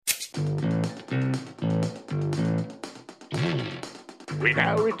We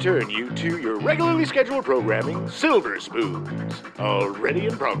now return you to your regularly scheduled programming, Silver Spoons, already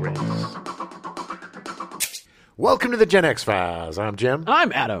in progress. Welcome to the Gen X Files. I'm Jim.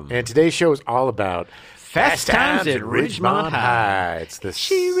 I'm Adam. And today's show is all about Fast Times at Ridgemont High. It's the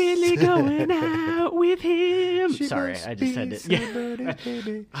She really going out with him. Sorry, I just said it. Yeah.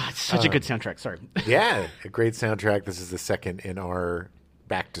 It's such a good soundtrack. Sorry. Yeah, a great soundtrack. This is the second in our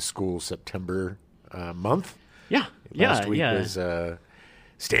back-to-school September month. Yeah. Last week was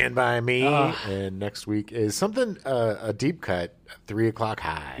Stand By Me, and next week is something, a deep cut, 3 o'clock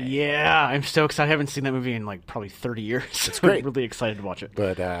high. Yeah, I'm so excited. I haven't seen that movie in like probably 30 years. It's great. I'm really excited to watch it.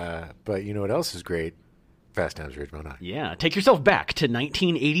 But you know what else is great? Fast Times at Ridgemont High. Yeah, take yourself back to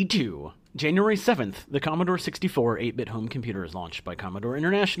 1982. January 7th, the Commodore 64 8-bit home computer is launched by Commodore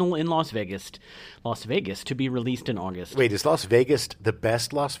International in Las Vegas, to be released in August. Wait, is Las Vegas the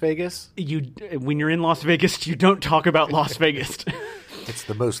best Las Vegas? When you're in Las Vegas, you don't talk about Las Vegas. It's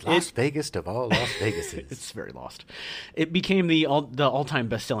the most Las Vegas of all Las Vegases. It's very lost. It became the all-time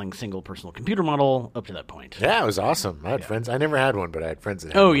best-selling single personal computer model up to that point. Yeah, it was awesome. I had friends. I never had one, but I had friends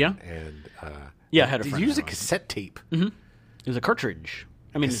that had Oh, one. yeah? And Yeah, I had a friend. Did you use that a had one. cassette tape? Mm-hmm. It was a cartridge.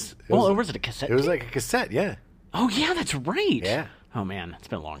 I mean, or was it a cassette? It was tape? like a cassette, yeah. Oh, yeah, that's right. Yeah. Oh, man, it's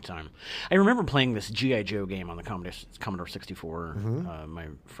been a long time. I remember playing this G.I. Joe game on the Commodore 64. My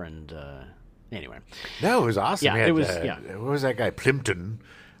friend, anyway. No, it was awesome. Yeah, We had, it was, What was that guy, Plimpton?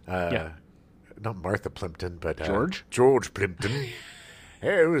 Yeah. Not Martha Plimpton, but George? George Plimpton.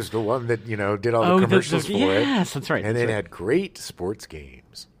 It was the one that, did all the commercials for it. Yes, that's right. And it had great sports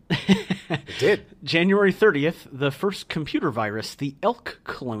games. It did. January 30th, the first computer virus, the Elk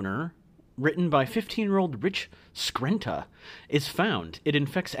Cloner, written by 15-year-old Rich Skrenta, is found. It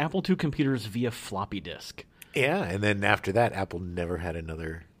infects Apple II computers via floppy disk. Yeah, and then after that, Apple never had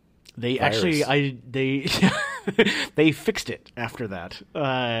another They virus. they fixed it after that.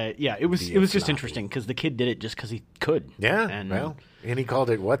 It was just floppy. interesting because the kid did it just because he could. Yeah, and and he called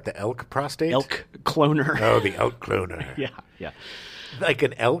it what? The elk prostate? Elk Cloner. Oh, the elk cloner. Yeah. Like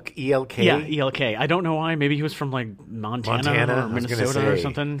an elk, E-L-K? Yeah, ELK. I don't know why. Maybe he was from like Montana I or was gonna Minnesota say, or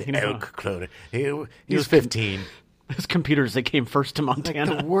something. The elk cloner. He was 15. Those computers, they came first to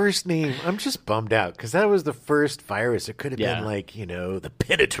Montana. The worst name. I'm just bummed out because that was the first virus. It could have been like, the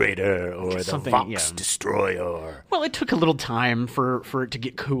Penetrator or the Something, Vox Destroyer. Well, it took a little time for it to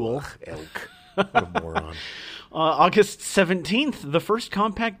get cool. Elk. What a moron. August 17th, the first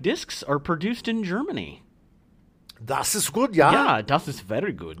compact discs are produced in Germany. Das ist gut, ja. Yeah, das ist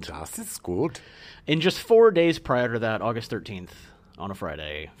very good. Das ist gut. In just 4 days prior to that, August 13th, on a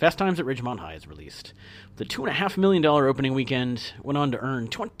Friday, Fast Times at Ridgemont High is released. The $2.5 million opening weekend went on to earn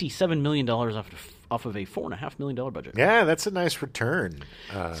 $27 million off of a $4.5 million budget. Yeah, that's a nice return.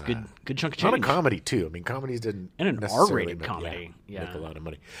 It's a good chunk of change. On a comedy, too. I mean, comedies didn't And an necessarily R-rated make, comedy. Yeah. make a lot of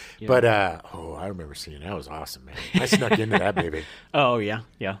money. Yeah. But, I remember seeing it. That was awesome, man. I snuck into that baby. Oh, yeah.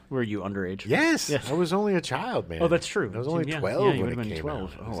 Were you underage? Yes, I was only a child, man. Oh, that's true. I was only Yeah, 12 yeah, you when would it have been came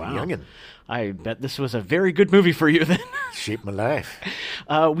 12. out. I Oh, was a wow. youngin'. I bet this was a very good movie for you then. Shaped my life.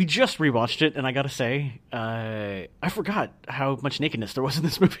 We just rewatched it, and I gotta say, I forgot how much nakedness there was in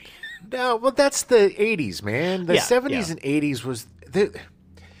this movie. No, well, that's the 80s, man. The 70s and 80s was... The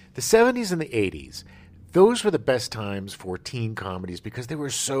 70s and the 80s, those were the best times for teen comedies because they were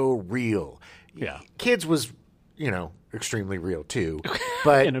so real. Yeah. Kids was, extremely real, too.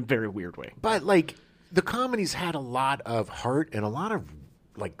 But In a very weird way. But, the comedies had a lot of heart and a lot of,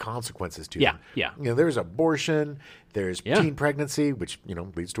 consequences to them. Yeah. There's abortion, there's teen pregnancy, which,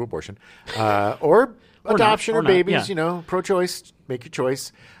 leads to abortion, or adoption or not, babies, yeah. Pro-choice, make your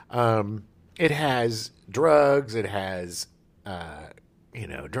choice. It has drugs, it has,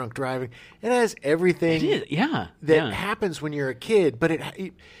 drunk driving. It has everything It is, yeah. that happens when you're a kid, but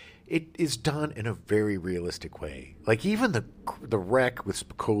it is done in a very realistic way. Like, even the wreck with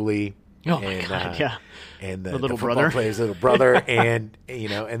Spicoli. Oh my God! Yeah, and the little football brother, plays little brother, and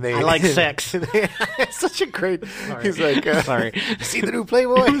and they. I like sex. It's such a great. Sorry. He's like, sorry. See the new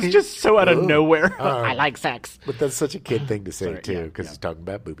Playboy? It was just so out of nowhere. I like sex. But that's such a kid thing to say Sorry, too, yeah, because yeah. he's talking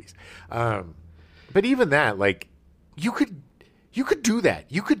about boobies. But even that, you could do that.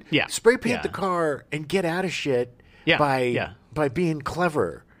 You could spray paint the car and get out of shit by being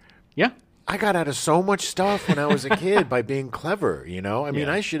clever. Yeah. I got out of so much stuff when I was a kid by being clever, I mean,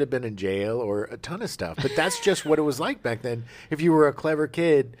 I should have been in jail or a ton of stuff, but that's just what it was like back then. If you were a clever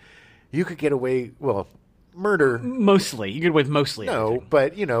kid, you could get away, murder. Mostly. You get away with mostly No, everything.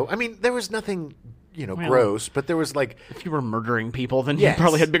 but, I mean, there was nothing gross, but there was like... If you were murdering people, then Yes. you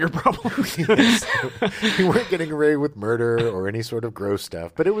probably had bigger problems. We weren't getting away with murder or any sort of gross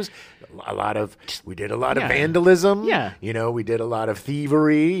stuff, but it was a lot of... We did a lot of vandalism. Yeah. We did a lot of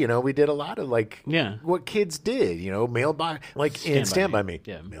thievery. We did a lot of what kids did. Mailbox, in Stand By Me.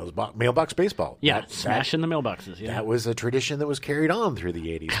 Yeah. Mailbox baseball. Yeah, smashing the mailboxes. Yeah. That was a tradition that was carried on through the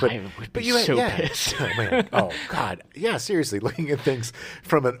 80s. I would be so pissed. Oh, man. Oh, God. Yeah, seriously, looking at things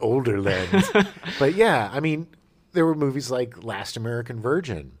from an older lens. But yeah, I mean, there were movies like Last American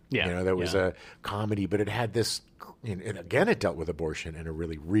Virgin. Yeah. That was a comedy, but it had this, and again, it dealt with abortion in a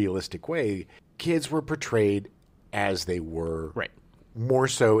really realistic way. Kids were portrayed as they were. Right. More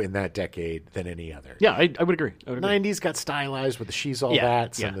so in that decade than any other. Yeah, I would agree. 90s got stylized with the she's all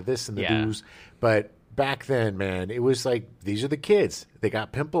that, and the this and the do's. But back then, man, it was like, these are the kids. They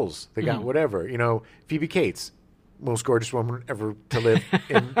got pimples. They got whatever. Phoebe Cates, most gorgeous woman ever to live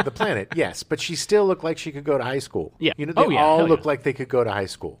in the planet. Yes, but she still looked like she could go to high school. Yeah. They all looked like they could go to high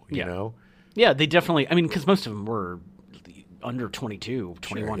school, you know? Yeah, they definitely, I mean, because most of them were under 22,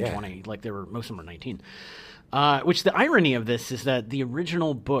 21, Sure, yeah. 20. Like, most of them were 19. Which the irony of this is that the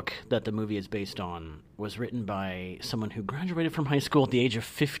original book that the movie is based on was written by someone who graduated from high school at the age of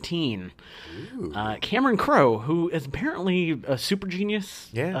 15. Cameron Crowe, who is apparently a super genius.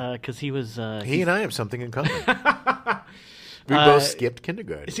 Yeah. Because he was... he and I have something in common. We both skipped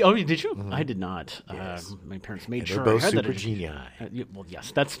kindergarten. Oh, did you? I did not. Yes. My parents made And sure they're both I had super that. genii. Well,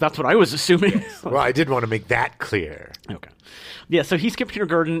 yes, that's what I was assuming. Well, I did want to make that clear. Okay. Yeah, so he skipped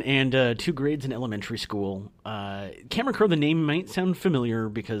kindergarten and 2 grades in elementary school. Cameron Crowe, the name might sound familiar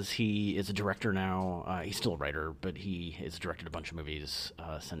because he is a director now. He's still a writer, but he has directed a bunch of movies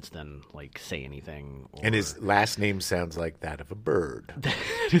since then, like Say Anything. And his last name sounds like that of a bird.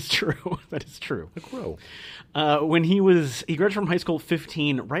 That is true. That is true. A crow. When he graduated from high school at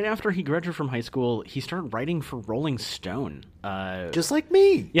 15. Right after he graduated from high school, he started writing for Rolling Stone. Just like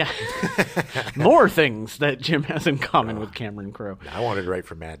me. Yeah. More things that Jim has in common with Cameron Crowe. I wanted to write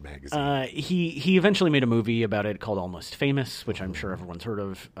for Mad Magazine. He eventually made a movie about it called Almost Famous, which I'm sure everyone's heard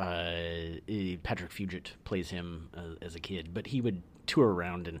of. Patrick Fugit plays him as a kid, but he would tour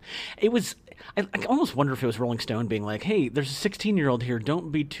around, and it was... I almost wonder if it was Rolling Stone being like, hey, there's a 16-year-old here,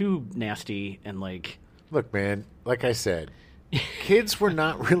 don't be too nasty, and like... Look, man, like I said, kids were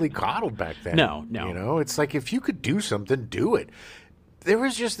not really coddled back then. No. It's like, if you could do something, do it. There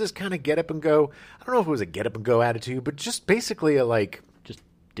was just this kind of get up and go. I don't know if it was a get up and go attitude, but just basically a like, just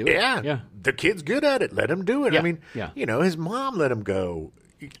do it. Yeah. The kid's good at it. Let him do it. Yeah. I mean, Yeah. His mom let him go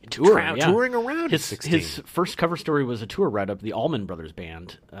touring around at 16. His first cover story was a tour write-up, the Allman Brothers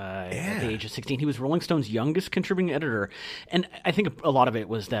Band, at the age of 16. He was Rolling Stone's youngest contributing editor, and I think a lot of it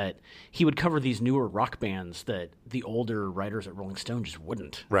was that he would cover these newer rock bands that the older writers at Rolling Stone just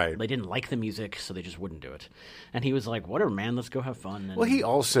wouldn't. Right. They didn't like the music, so they just wouldn't do it. And he was like, whatever, man, let's go have fun. And, well, he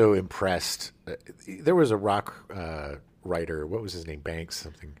also impressed... there was a rock writer, what was his name? Banks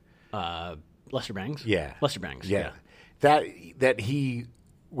something? Lester Bangs? Yeah. Lester Bangs, yeah. That he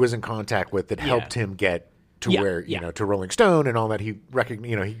was in contact with that helped him get to where, to Rolling Stone and all that. He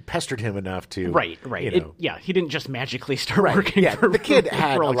he pestered him enough to... Right. He didn't just magically start working for the kid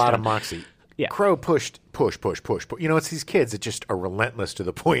had Rolling a lot Stone. of moxie. Yeah. Crow push. It's these kids that just are relentless to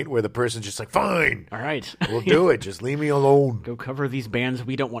the point where the person's just like, fine. All right. We'll do it. Just leave me alone. Go cover these bands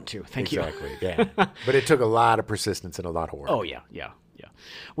we don't want to. Thank you. Exactly, yeah. But it took a lot of persistence and a lot of work. Oh, yeah.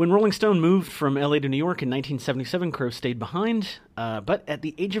 When Rolling Stone moved from L.A. to New York in 1977, Crowe stayed behind, but at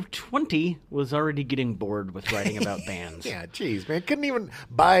the age of 20 was already getting bored with writing about bands. Yeah, geez, man. Couldn't even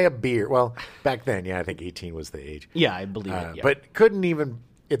buy a beer. Well, back then, I think 18 was the age. Yeah, I believe it, yeah. But couldn't even,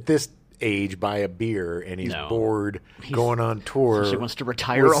 at this age, buy a beer, and he's bored going on tour. He wants to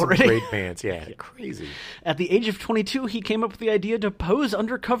retire with already. Some great bands, yeah, crazy. At the age of 22, he came up with the idea to pose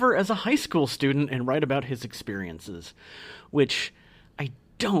undercover as a high school student and write about his experiences, which I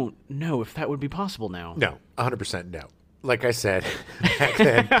don't know if that would be possible now. No, 100% no. Like I said, back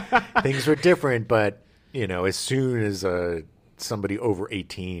then, things were different, but, as soon as somebody over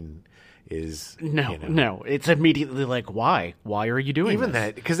 18 is... No. It's immediately like, why? Why are you doing even this?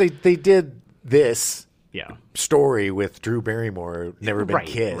 that, because they did this story with Drew Barrymore, Never Been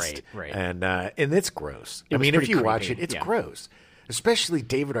Kissed. Right. And it's gross. It was if you pretty watch creepy, it, it's gross. Especially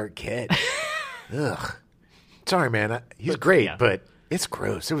David Arquette. Ugh. Sorry, man. He's great, but... It's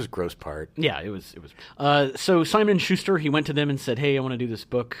gross. It was a gross part. Yeah, it was. So Simon & Schuster, he went to them and said, hey, I want to do this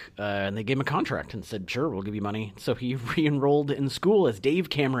book. And they gave him a contract and said, sure, we'll give you money. So he re-enrolled in school as Dave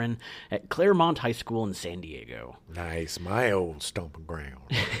Cameron at Claremont High School in San Diego. Nice. My old stomping ground.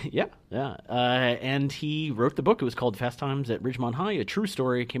 Yeah. And he wrote the book. It was called Fast Times at Ridgemont High, a true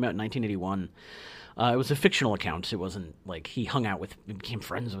story. It came out in 1981. It was a fictional account. It wasn't like he became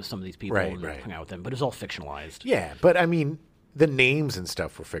friends with some of these people and hung out with them, but it was all fictionalized. Yeah, but I mean, the names and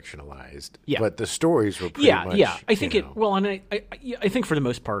stuff were fictionalized. Yeah. But the stories were pretty much... Yeah, I think I think for the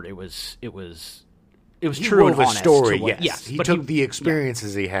most part it was true and honest. Story, yes. He took the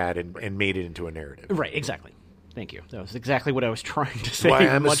experiences he had and made it into a narrative. Right, exactly. Thank you. That was exactly what I was trying to say. Why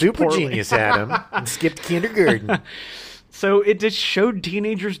I'm a super genius, Adam, and skipped kindergarten. So it just showed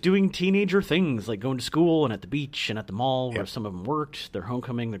teenagers doing teenager things, like going to school and at the beach and at the mall where some of them worked, their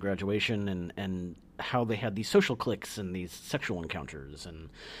homecoming, their graduation, and how they had these social cliques and these sexual encounters and,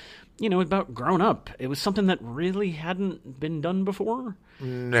 about growing up. It was something that really hadn't been done before.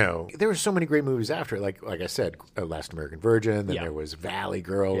 No. There were so many great movies after it. Like I said, Last American Virgin. Then there was Valley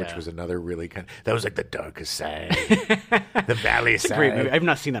Girl, which was another really that was like the darkest side. The Valley side. It's a great movie. I've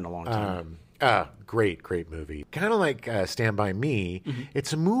not seen that in a long time. Great movie. Kind of like Stand By Me. Mm-hmm.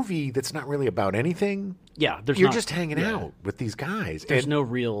 It's a movie that's not really about anything. Yeah, you're just hanging out with these guys. There's no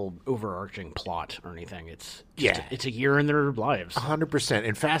real overarching plot or anything. It's it's a year in their lives. 100%.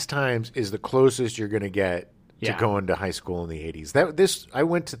 And Fast Times is the closest you're going to get to going to high school in the 80s. I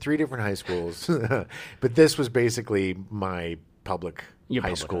went to 3 different high schools, but this was basically my public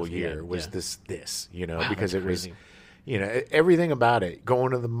high school year. This because it was. Everything about it.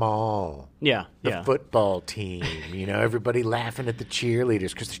 Going to the mall. The football team. Everybody laughing at the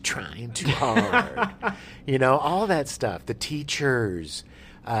cheerleaders because they're trying too hard. All that stuff. The teachers.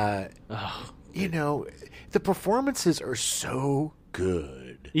 The performances are so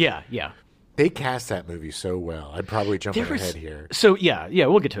good. Yeah. They cast that movie so well. I'd probably jump ahead here. So, yeah,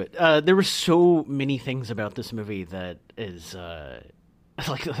 we'll get to it. There were so many things about this movie that is...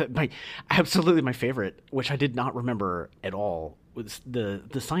 like absolutely my favorite, which I did not remember at all, was the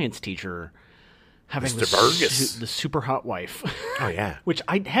science teacher having Mr. Burgess, the super hot wife. Oh yeah, which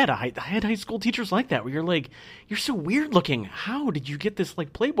I had high school teachers like that, where you're like, you're so weird looking. How did you get this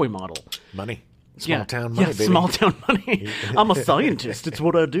like Playboy model? Money, small town money, baby. Small town money. I'm a scientist. It's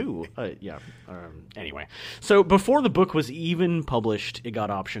what I do. Anyway, so before the book was even published, it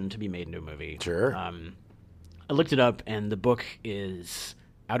got optioned to be made into a movie. Sure. I looked it up, and the book is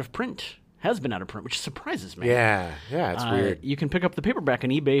out of print. Has been out of print, which surprises me. Yeah, it's weird. You can pick up the paperback on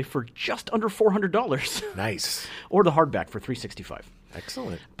eBay for just under $400. Nice. Or the hardback for $365.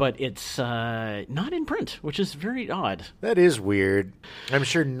 Excellent. But it's not in print, which is very odd. That is weird. I'm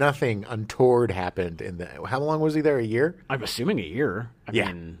sure nothing untoward happened in that. How long was he there? A year? I'm assuming a year. I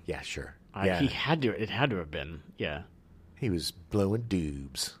mean, sure. He had to. It had to have been. Yeah. He was blowing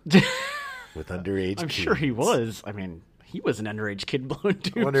doobs. With underage kids. I'm sure he was. I mean, he was an underage kid blowing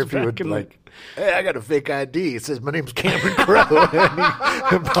dudes. I wonder if he would hey, I got a fake ID. It says my name's Cameron Crowe. And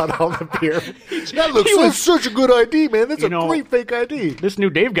he bought all the beer. That looks such a good ID, man. That's a great fake ID. This new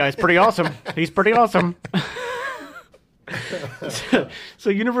Dave guy's pretty awesome. He's pretty awesome. So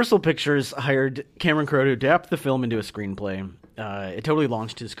Universal Pictures hired Cameron Crowe to adapt the film into a screenplay. It totally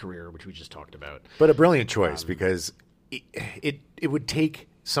launched his career, which we just talked about. But a brilliant choice because it would take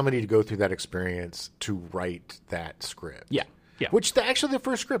somebody to go through that experience to write that script. Yeah. Which actually the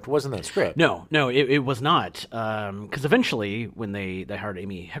first script wasn't that script. No, it was not. Because eventually, when they hired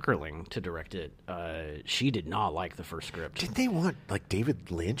Amy Heckerling to direct it, she did not like the first script. Didn't they want David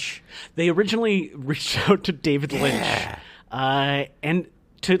Lynch? They originally reached out to David Lynch, and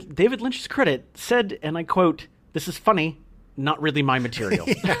to David Lynch's credit, said, and I quote, "This is funny. Not really my material."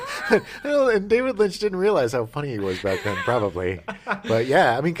 And David Lynch didn't realize how funny he was back then, probably. But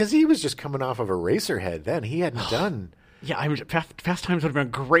yeah, I mean, because he was just coming off of Eraserhead then. He hadn't done... Yeah, Fast Times would have been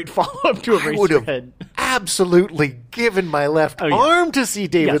a great follow-up to Eraserhead. I would have absolutely given my left arm to see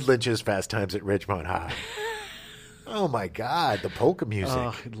David Lynch's Fast Times at Ridgemont High. Oh my God, the polka music.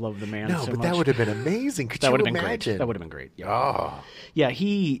 Oh, I love the man so but much. That would have been amazing. Could you imagine? That would have been great. Yeah. Oh. Yeah,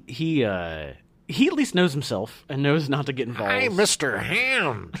 he at least knows himself and knows not to get involved. I'm Mr.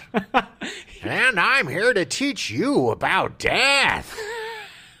 Hand, and I'm here to teach you about death.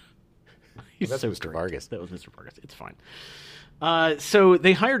 That's so Mr. Vargas. That was Mr. Vargas. It's fine. So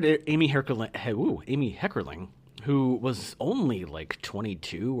they hired Amy Heckerling, who was only like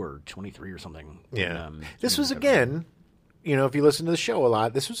 22 or 23 or something. Yeah. This was, again, if you listen to the show a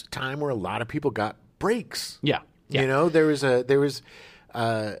lot, this was a time where a lot of people got breaks. Yeah. There was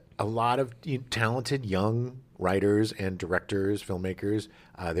a lot of talented young writers and directors, filmmakers.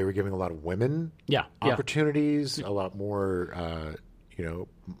 They were giving a lot of women opportunities, a lot more,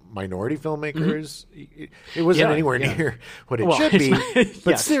 minority filmmakers. Mm-hmm. It wasn't anywhere near what it should be.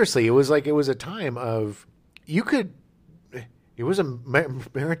 But seriously, it was a time of it was a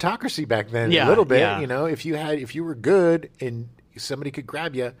meritocracy back then, a little bit. If you were good and somebody could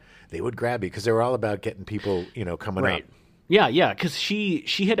grab you, they would grab you because they were all about getting people, coming up. Yeah, because she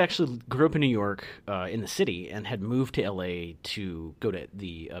had actually grew up in New York, in the city, and had moved to L.A. to go to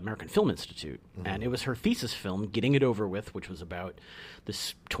the American Film Institute. Mm-hmm. And it was her thesis film, Getting It Over With, which was about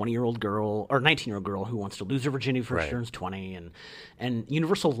this 20-year-old girl, or 19-year-old girl who wants to lose her virginity before she turns 20. And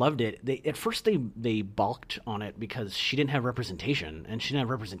Universal loved it. At first they balked on it because she didn't have representation, and she didn't have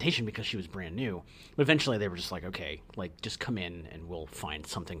representation because she was brand new. But eventually they were just like, okay, just come in and we'll find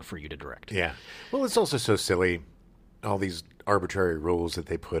something for you to direct. Yeah. Well, it's also so silly. All these arbitrary rules that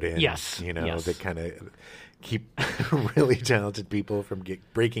they put in, that kind of keep really talented people from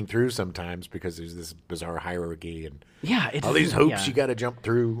breaking through sometimes because there's this bizarre hierarchy and all these hoops you got to jump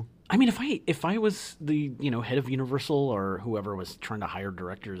through. I mean, if I was the head of Universal or whoever was trying to hire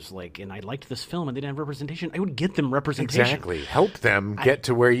directors, and I liked this film and they didn't have representation, I would get them representation. Exactly, help them get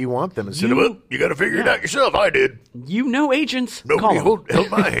to where you want them instead of you got to figure it out yourself. I did. Agents. Nobody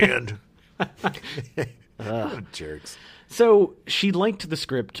held my hand. Jerks. So she liked the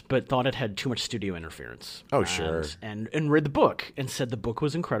script, but thought it had too much studio interference. Oh, sure. And read the book and said the book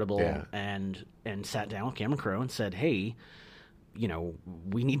was incredible. Yeah. And sat down with Cameron Crowe and said, hey,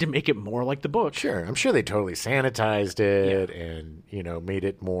 we need to make it more like the book. Sure. I'm sure they totally sanitized it and, made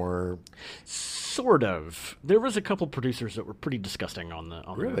it more. Sort of. There was a couple producers that were pretty disgusting on the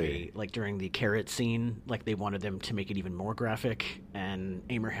movie. Like during the carrot scene, they wanted them to make it even more graphic. And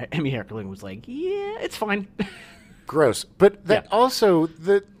Amy Heckerling was like, yeah, it's fine. Gross. But that also,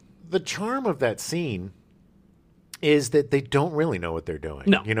 the charm of that scene is that they don't really know what they're doing.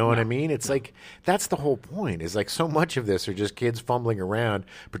 No. You know what I mean? It's that's the whole point, is so much of this are just kids fumbling around,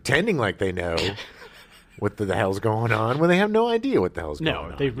 pretending like they know what the hell's going on when they have no idea what the hell's going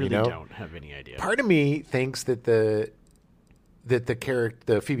on. No, they really don't have any idea. Part of me thinks that the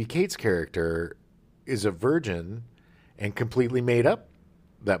Phoebe Cates character is a virgin and completely made up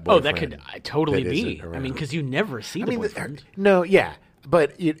that boyfriend. Oh, that could totally be. I mean, because you never see the boyfriend. No, yeah.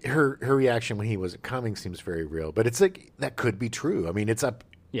 But her reaction when he wasn't coming seems very real. But it's that could be true. I mean, it's a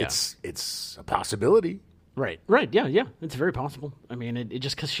possibility. Right. Yeah. It's very possible. I mean, it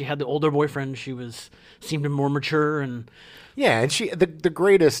just because she had the older boyfriend, she seemed more mature and. Yeah, and the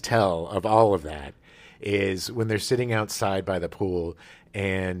greatest tell of all of that is when they're sitting outside by the pool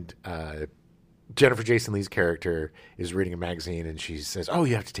and Jennifer Jason Leigh's character is reading a magazine and she says, "Oh,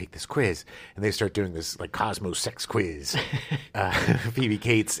 you have to take this quiz," and they start doing this Cosmo sex quiz. Phoebe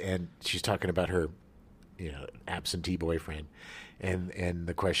Cates, and she's talking about her, absentee boyfriend, and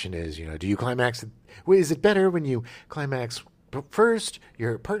the question is, do you climax? Is it better when you climax first?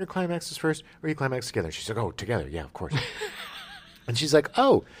 Your partner climaxes first, or you climax together? She's like, "Oh, together, yeah, of course." And she's like,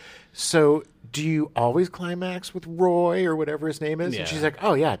 "Oh, so do you always climax with Roy or whatever his name is?" Yeah. And she's like,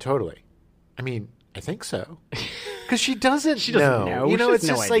 "Oh, yeah, totally. I mean, I think so." Because she doesn't know. It's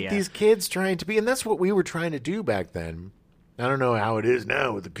just like these kids trying to be, and that's what we were trying to do back then. I don't know how it is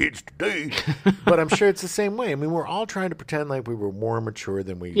now with the kids today, but I'm sure it's the same way. I mean, we're all trying to pretend like we were more mature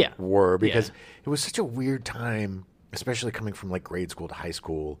than we were because it was such a weird time, especially coming from grade school to high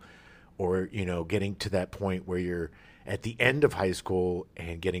school, or, getting to that point where you're at the end of high school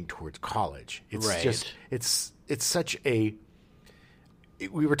and getting towards college. It's just, it's such a...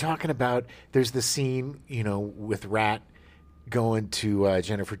 We were talking about, there's the scene, with Rat going to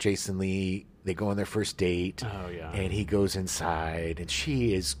Jennifer Jason Leigh. They go on their first date. Oh, yeah. And he goes inside, and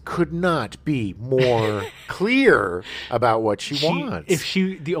she could not be more clear about what she wants.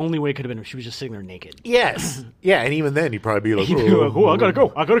 The only way could have been if she was just sitting there naked. Yes. Yeah, and even then he'd probably be like, "Oh, I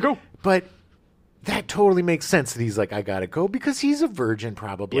gotta go. But that totally makes sense that he's like, I gotta go, because he's a virgin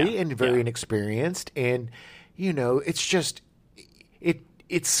probably and very inexperienced. And, it's just,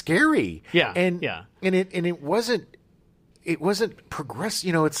 it's scary. Yeah. And it wasn't progress.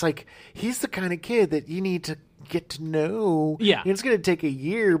 It's like he's the kind of kid that you need to get to know. Yeah. It's going to take a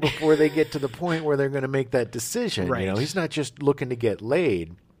year before they get to the point where they're going to make that decision. Right. He's not just looking to get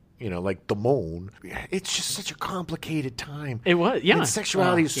laid. Like the moan. It's just such a complicated time. It was, yeah. And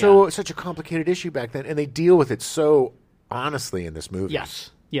sexuality is such a complicated issue back then, and they deal with it so honestly in this movie.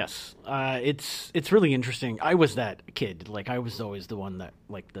 Yes. It's really interesting. I was that kid. I was always the one that,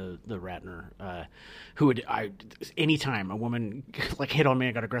 the Ratner, who would, anytime a woman hit on me,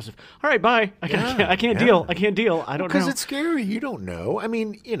 I got aggressive. All right, bye. I can't deal. I don't know. Because it's scary. You don't know. I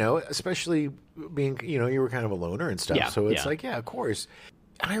mean, especially being, you were kind of a loner and stuff. Yeah, so it's of course.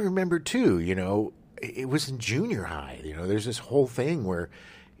 I remember too, it was in junior high. There's this whole thing where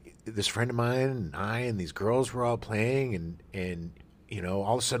this friend of mine and I and these girls were all playing and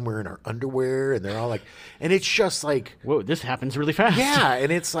all of a sudden we're in our underwear and they're all and it's just whoa, this happens really fast. Yeah,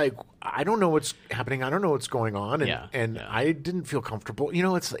 and it's I don't know what's happening. I don't know what's going on, and I didn't feel comfortable. You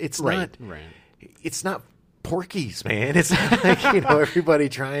know, it's not it's not Porky's, man. It's not like, you know, everybody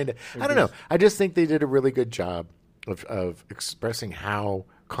trying to. I don't know. I just think they did a really good job of expressing how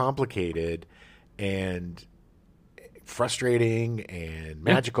complicated and frustrating and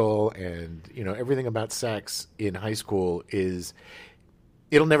magical and, you know, everything about sex in high school is.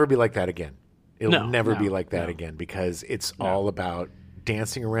 It'll never be like that again. It'll never be like that again, because it's all about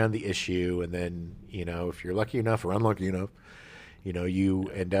dancing around the issue, and then, you know, if you're lucky enough or unlucky enough, you know, you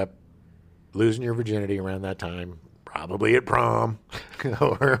end up losing your virginity around that time, probably at prom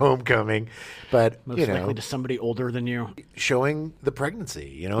or homecoming, but most likely to somebody older than you, showing the pregnancy,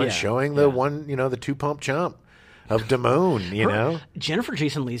 you know, and showing the one, you know, the 2-pump chump of Damone, you know? Jennifer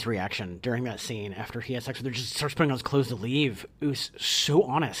Jason Leigh's reaction during that scene after he has sex with her, just starts putting on his clothes to leave. It was so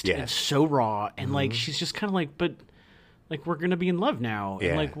honest and so raw. And, like, she's just kind of like, but, like, we're going to be in love now.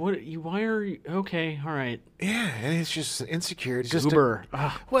 And, like, why are you, okay, all right. Yeah, and it's just insecure. Goober.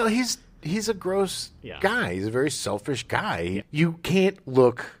 Well, he's a gross guy. He's a very selfish guy. Yeah. You can't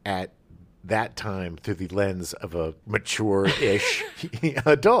look at that time through the lens of a mature-ish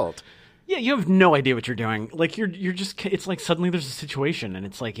adult. Yeah, you have no idea what you're doing. Like, you're just, it's like suddenly there's a situation, and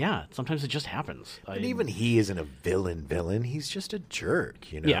it's like, sometimes it just happens. And even he isn't a villain. He's just a jerk,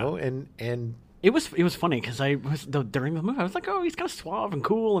 you know? Yeah. And it was funny, because during the movie, I was like, oh, he's kind of suave and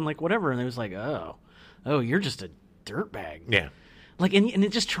cool and, like, whatever. And it was like, oh, you're just a dirtbag. Yeah. Like, and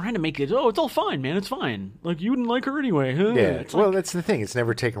it's just trying to make it, it's all fine, man, it's fine. Like, you wouldn't like her anyway. Huh? Yeah, it's well, that's the thing. It's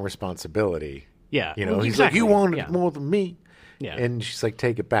never taking responsibility. Yeah. You know, he's like, you wanted it more than me. Yeah. And she's like,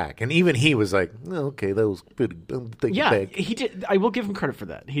 take it back. And even he was like, okay, that was pretty. Take it back. He did. I will give him credit for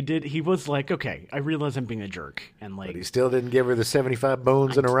that. He did. He was like, okay, I realize I'm being a jerk. And like, but he still didn't give her the 75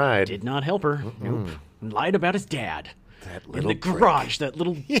 bones in a ride. Did not help her. Nope. Lied about his dad. That little in the garage. That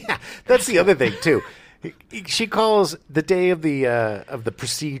little. Yeah, that's the other thing too. She calls the day of the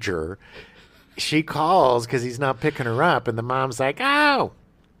procedure. She calls because he's not picking her up, and the mom's like, oh.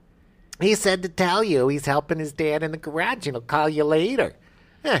 He said to tell you he's helping his dad in the garage and he'll call you later.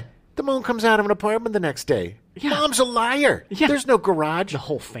 Damone comes out of an apartment the next day. Yeah. Mom's a liar. Yeah. There's no garage. The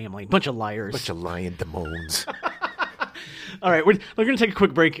whole family. Bunch of liars. Bunch of lying Damones. All right, we're going to take a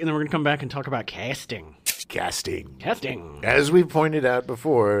quick break, and then we're going to come back and talk about casting. Casting. As we pointed out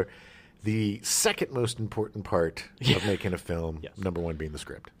before, the second most important part of making a film, number one being the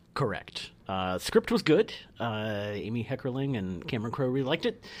script. Correct. Script was good. Amy Heckerling and Cameron Crowe really liked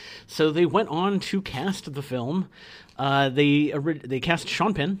it, so they went on to cast the film. They cast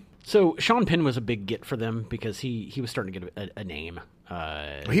Sean Penn. So Sean Penn was a big get for them because he was starting to get a name.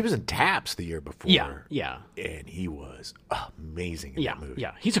 He was in Taps the year before. Yeah. And he was amazing in that movie.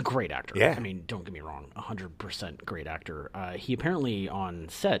 Yeah, he's a great actor. Yeah. I mean, don't get me wrong, 100% great actor. He apparently on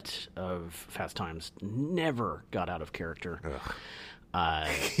set of Fast Times never got out of character.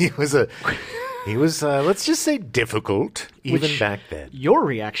 He was let's just say difficult even back then. Your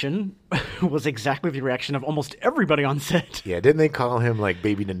reaction was exactly the reaction of almost everybody on set. Yeah, didn't they call him like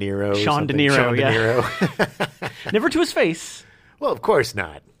Baby De Niro? Sean De Niro, Sean De Niro. Never to his face. Well, of course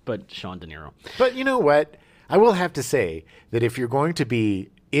not. But Sean De Niro. But you know what? I will have to say that if you're going to be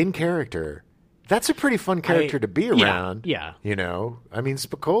in character, that's a pretty fun character to be around. Yeah. You know? I mean,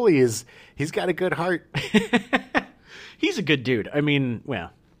 Spicoli he's got a good heart. He's a good dude. I mean,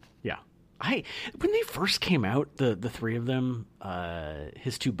 well, yeah. When they first came out, the three of them,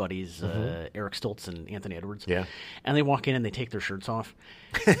 his two buddies, Eric Stoltz and Anthony Edwards, and they walk in and they take their shirts off.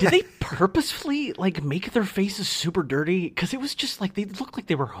 Did they purposefully like make their faces super dirty? Because it was just like they looked like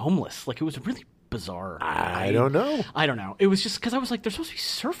they were homeless. Like it was really bizarre. I don't know. I don't know. It was just because I was like, they're supposed to be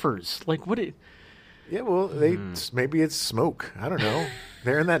surfers. Like what? Yeah, well, maybe it's smoke. I don't know.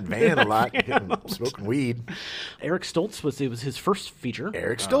 They're in that van a lot, smoking weed. Eric Stoltz was his first feature.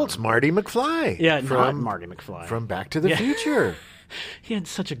 Eric Stoltz, Marty McFly. Yeah, not Marty McFly. From Back to the Future. He had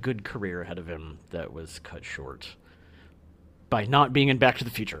such a good career ahead of him that was cut short by not being in Back to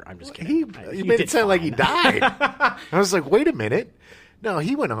the Future. I'm just kidding. You made it sound like he died. I was like, wait a minute. No,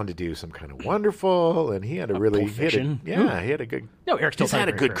 he went on to do Some Kind of Wonderful, and he had a really he had a good. No, Eric Stoltz had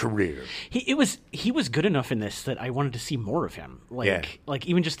a good career. He was good enough in this that I wanted to see more of him. Like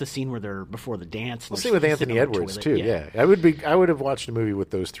even just the scene where they're before the dance. We'll see with Anthony Edwards too. Yeah, I would have watched a movie with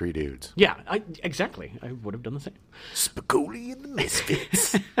those three dudes. Yeah, exactly. I would have done the same. Spicoli and the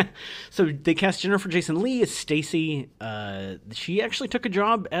Misfits. So they cast Jennifer Jason Leigh as Stacy. She actually took a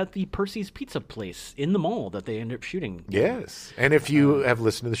job at the Percy's Pizza place in the mall that they ended up shooting. Yes, and if you have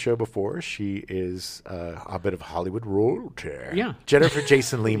listened to the show before, she is a bit of Hollywood royalty. Yeah. Jennifer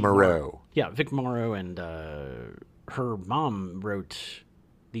Jason Leigh Moreau. Yeah, Vic Morrow, and her mom wrote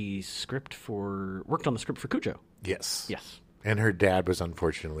worked on the script for Cujo. Yes. Yes. And her dad was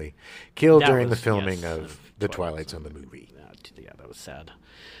unfortunately killed during the filming of the Twilight Zone, the movie. Yeah, that was sad.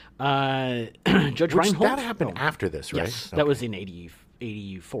 Judge Reinhold. That happened after this, right? Yes, that was in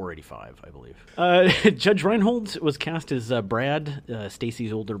 84, 85, I believe. Judge Reinhold was cast as Brad,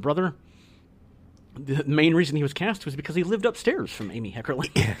 Stacy's older brother. The main reason he was cast was because he lived upstairs from Amy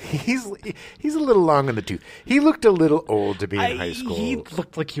Heckerling. Yeah, he's a little long in the tooth. He looked a little old to be in high school. He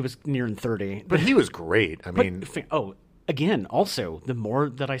looked like he was nearing 30. But he was great. I mean... Again, also, the more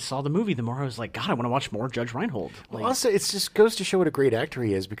that I saw the movie, the more I was like, God, I want to watch more Judge Reinhold. Also, it just goes to show what a great actor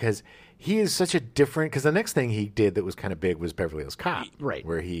he is, because he is such a different... Because the next thing he did that was kind of big was Beverly Hills Cop. Right.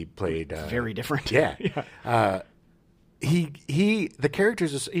 Where he played... very different. Yeah.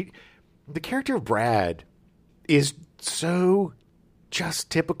 The character of Brad is so just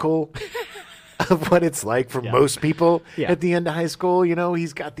typical of what it's like for most people at the end of high school. You know,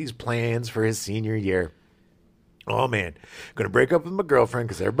 he's got these plans for his senior year. Oh, man, going to break up with my girlfriend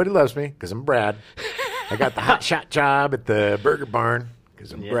because everybody loves me because I'm Brad. I got the hot shot job at the Burger Barn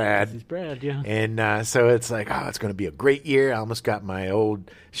because I'm Brad. He's Brad, yeah. And so it's like, it's going to be a great year. I almost got my old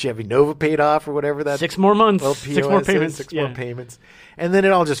Chevy Nova paid off or whatever that 6 more months. 6 more payments. 6 more payments. And then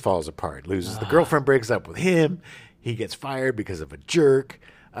it all just falls apart. Loses. The girlfriend breaks up with him. He gets fired because of a jerk.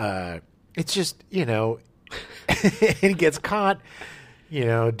 It's just, and he gets caught,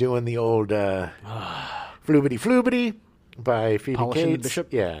 doing the old... Floobity Floobity by Phoebe Cates.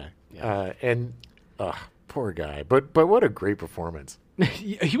 Bishop. Yeah. Poor guy. But what a great performance.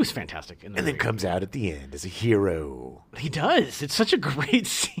 He was fantastic. And then comes out at the end as a hero. He does. It's such a great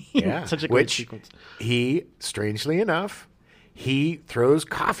scene. Yeah. Such a great sequence. He, strangely enough, he throws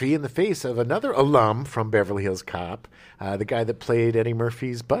coffee in the face of another alum from Beverly Hills Cop, the guy that played Eddie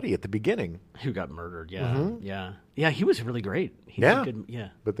Murphy's buddy at the beginning. Who got murdered, yeah. Mm-hmm. Yeah. Yeah, he was really great.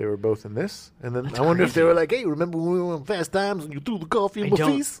 But they were both in this. And then I wonder if they were like, hey, remember when we were on Fast Times and you threw the coffee in my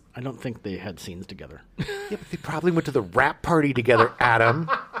face? I don't think they had scenes together. Yeah, but they probably went to the rap party together, Adam.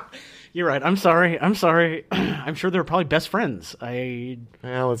 You're right. I'm sorry. I'm sure they were probably best friends.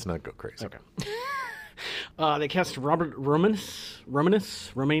 Well, let's not go crazy. Okay. They cast Robert Romanus. I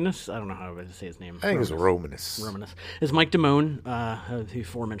don't know how to say his name. I think it was Romanus. Is Mike Damone, the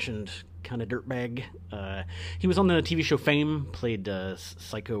aforementioned kind of dirtbag. He was on the TV show Fame, played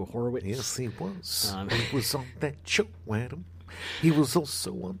Psycho Horowitz. Yes, he was. He was on that show, Adam. He was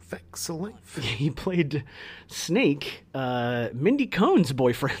also on Facts of Life. He played Snake, Mindy Cohn's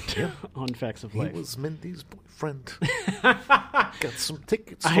boyfriend on Facts of Life. He was Mindy's boyfriend. Got some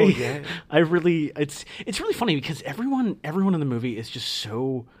tickets for you. It's really funny because everyone in the movie is just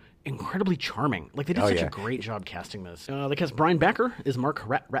so incredibly charming. Like they did such a great job casting this. They cast Brian Backer as Mark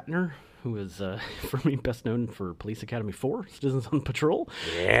Ratner, who is, for me, best known for Police Academy 4, Citizens on Patrol.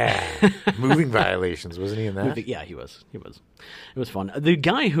 Yeah. Moving Violations. Wasn't he in that? Yeah, he was. It was fun. The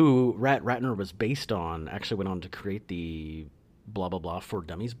guy who Ratner was based on actually went on to create the Blah, Blah, Blah for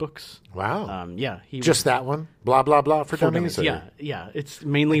Dummies books. Wow. Yeah. Just that one? Blah, Blah, Blah for Dummies? Yeah. It's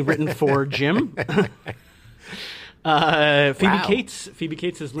mainly written for Jim. Phoebe Cates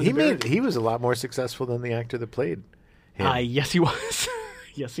is Linda Barrett. He was a lot more successful than the actor that played him. Yes, he was.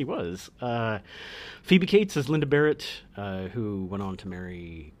 Yes, he was. Phoebe Cates is Linda Barrett, who went on to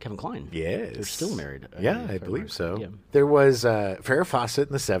marry Kevin Kline. Yes. They're still married. I believe so. Yeah. There was Farrah Fawcett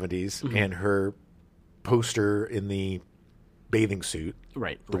in the 70s and her poster in the bathing suit.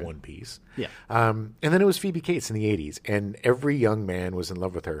 Right. The one piece. Yeah. And then it was Phoebe Cates in the 80s. And every young man was in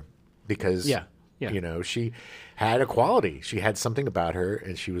love with her because, she had a quality. She had something about her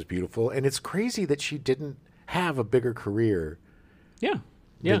and she was beautiful. And it's crazy that she didn't have a bigger career. Yeah.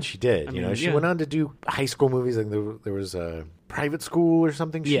 Than she did. She went on to do high school movies. Like there was a Private School or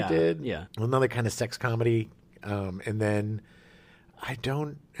something she did. Yeah. Another kind of sex comedy. And then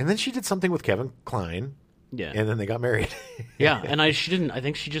she did something with Kevin Kline. Yeah. And then they got married. Yeah. And I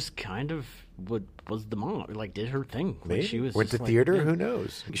think she just kind of was the mom, like did her thing. Maybe. Like she was went to theater. Who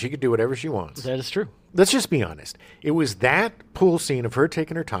knows? She could do whatever she wants. That is true. Let's just be honest. It was that pool scene of her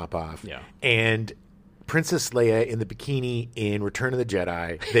taking her top off. Yeah. And Princess Leia in the bikini in Return of the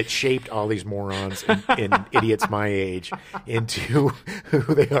Jedi that shaped all these morons and idiots my age into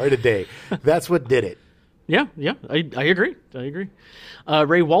who they are today. That's what did it. Yeah, I agree. Ray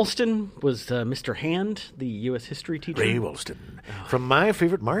Walston was Mr. Hand, the U.S. history teacher. Ray Walston, from My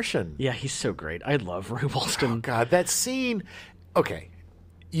Favorite Martian. Yeah, he's so great. I love Ray Walston. Oh, God, that scene. Okay,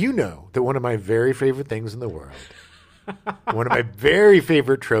 you know that one of my very favorite things in the world, one of my very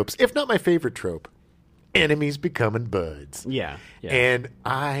favorite tropes, if not my favorite trope, enemies becoming buds. Yeah. And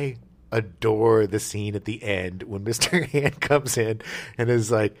I adore the scene at the end when Mr. Hand comes in and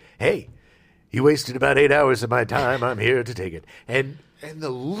is like, "Hey, you wasted about 8 hours of my time. I'm here to take it." And the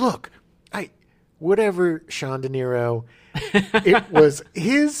look, whatever Sean De Niro, it was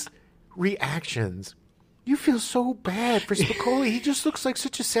his reactions. You feel so bad for Spicoli. He just looks like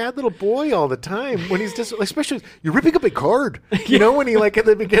such a sad little boy all the time when he's just, especially, you're ripping up a card. You know, when he, like, at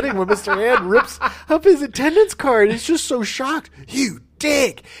the beginning, when Mr. Hand rips up his attendance card, he's just so shocked. You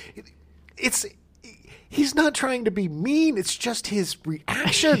dick. He's not trying to be mean. It's just his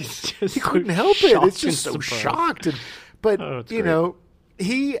reaction. He couldn't help it. It's just so shocked. But, you know,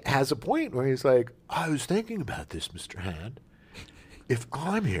 he has a point where he's like, I was thinking about this, Mr. Hand. If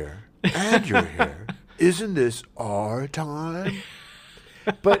I'm here and you're here, isn't this our time?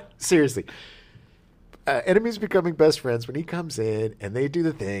 But seriously, enemies becoming best friends when he comes in and they do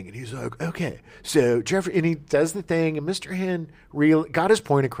the thing and he's like, okay, so Jeffrey, and he does the thing and Mr. Hand got his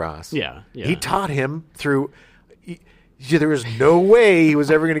point across. Yeah. He taught him through. There was no way he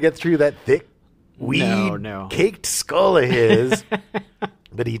was ever going to get through that thick caked skull of his,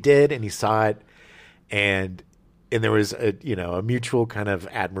 but he did, and he saw it, and there was a mutual kind of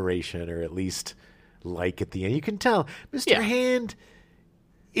admiration, or at least like at the end. You can tell Mr. Hand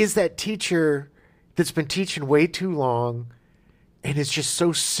is that teacher that's been teaching way too long and is just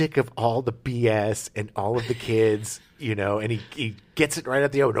so sick of all the BS and all of the kids, and he gets it right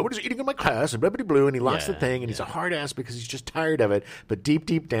at the nobody's eating in my class and blah, blue, and he locks the thing, and he's a hard ass because he's just tired of it. But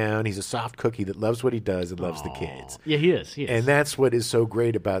deep down, he's a soft cookie that loves what he does and loves the kids. Yeah, he is. And that's what is so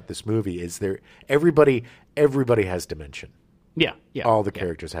great about this movie is everybody has dimension. Yeah. All the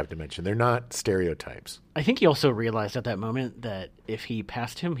characters have dimension. They're not stereotypes. I think he also realized at that moment that if he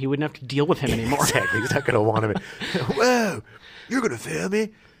passed him, he wouldn't have to deal with him anymore. Exactly. He's not going to want him. Whoa, you're going to fail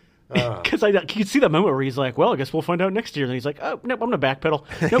me? Because you could see that moment where he's like, well, I guess we'll find out next year. And he's like, oh, no, I'm going to backpedal.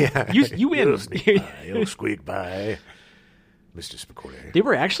 Nope, you win. You'll squeak by, Mr. Spicoli. They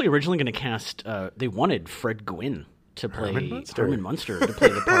were actually originally going to cast, they wanted Fred Gwynne to play Herman Munster to play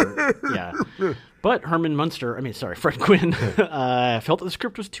the part. Yeah. But Fred Gwynne felt that the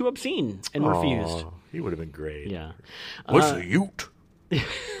script was too obscene and refused. He would have been great. Yeah. What's a Ute?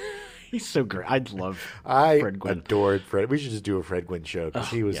 He's so great. I love Fred Gwynne. I adored Fred. We should just do a Fred Gwynne show because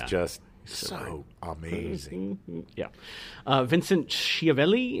he was just so amazing. Yeah. Vincent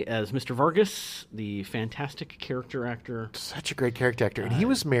Schiavelli as Mr. Vargas, the fantastic character actor. Such a great character actor. And he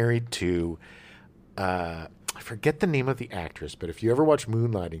was married to... I forget the name of the actress, but if you ever watch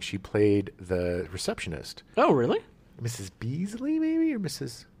Moonlighting, she played the receptionist. Oh, really? Mrs. Beasley, maybe, or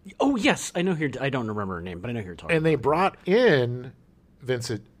Mrs. Oh, yes, I know her. I don't remember her name, but I know who you're talking. And they brought in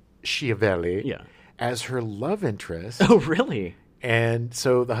Vincent Schiavelli as her love interest. Oh, really? And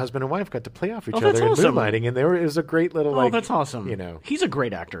so the husband and wife got to play off each other in Moonlighting, and it was a great little that's awesome. He's a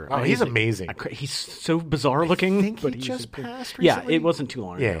great actor. Oh, he's amazing. He's so bizarre looking. I think he just passed recently. Yeah, it wasn't too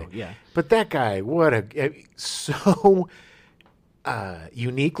long ago. Yeah, but that guy, so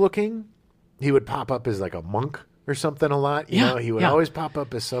unique looking. He would pop up as like a monk or something a lot. You know, he would always pop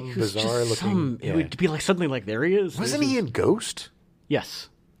up as some bizarre looking. It would be like suddenly like there he is. Wasn't he in Ghost? Yes.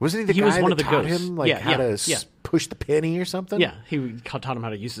 Wasn't he the guy that taught him how to push the penny or something? Yeah, he taught him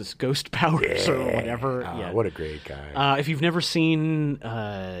how to use his ghost powers or whatever. What a great guy. If you've never seen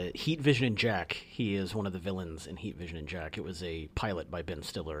Heat, Vision, and Jack, he is one of the villains in Heat, Vision, and Jack. It was a pilot by Ben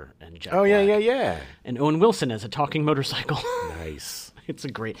Stiller and Jack Black. Yeah. And Owen Wilson as a talking motorcycle. Nice. It's a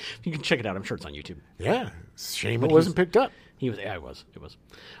great... You can check it out. I'm sure it's on YouTube. Yeah. Shame it wasn't picked up. It was.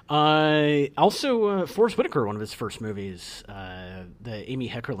 Also, Forrest Whitaker, one of his first movies, the Amy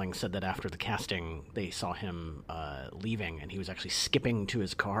Heckerling said that after the casting, they saw him leaving, and he was actually skipping to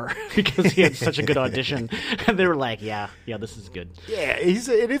his car because he had such a good audition. And they were like, yeah, this is good. Yeah,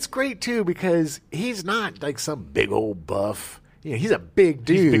 and it's great, too, because he's not like some big old buff. Yeah, he's a big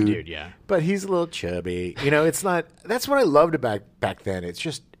dude. He's a big dude, yeah. But he's a little chubby. It's not... That's what I loved about back then. It's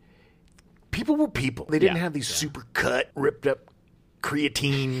just... People were people. They didn't have these super cut, ripped up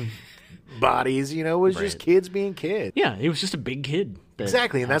creatine bodies. It was just kids being kids. Yeah, he was just a big kid.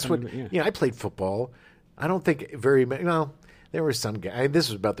 Exactly, and that's what... I played football. I don't think very many... Well, there were some guys... This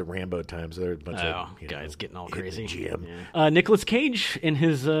was about the Rambo times. There were a bunch of guys getting all crazy. Gym. Yeah. Nicolas Cage in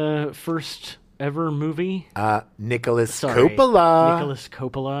his first ever movie. Nicholas Coppola. Nicholas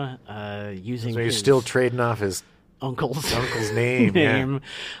Coppola using... So you're still trading off his... Uncle's name.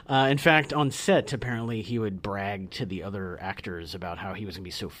 Yeah. In fact, on set, apparently he would brag to the other actors about how he was going to be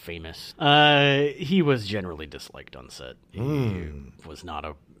so famous. He was generally disliked on set. He was not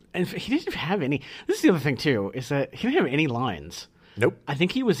a... And he didn't have any... This is the other thing, too, is that he didn't have any lines. Nope. I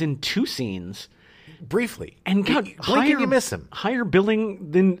think he was in 2 scenes. briefly. And God, blink and you miss him. Higher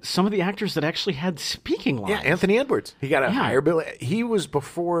billing than some of the actors that actually had speaking lines. Yeah, Anthony Edwards. He got a higher billing. He was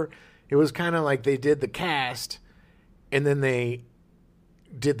before. It was kind of like they did the cast, and then they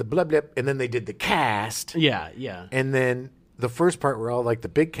did the blip blip, and then they did the cast. Yeah. And then the first part were all like the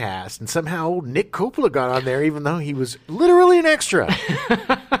big cast, and somehow Nick Coppola got on there, even though he was literally an extra.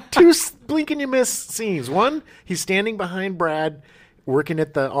 2 blink and you miss scenes. One, he's standing behind Brad, working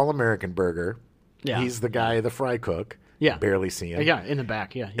at the All American Burger. Yeah, he's the guy, the fry cook. Yeah, barely see him. Yeah, in the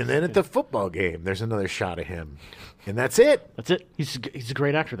back. Yeah, and then at the football game, there's another shot of him, and that's it. That's it. He's a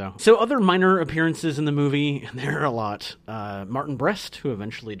great actor, though. So other minor appearances in the movie, and there are a lot. Martin Brest, who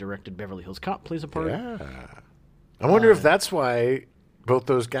eventually directed Beverly Hills Cop, plays a part. Yeah. I wonder if that's why both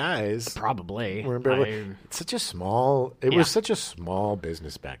those guys probably were in Beverly. It's such a small. It was such a small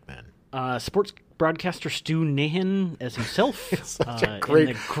business back then. Sports broadcaster Stu Nahan as himself. Such a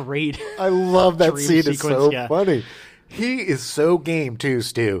great. I love that scene. It's so funny. He is so game too,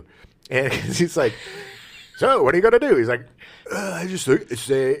 Stu, and he's like, "So, what are you going to do?" He's like, "I just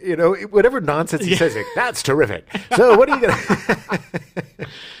say, whatever nonsense he says. Like, that's terrific. So, what are you going to?"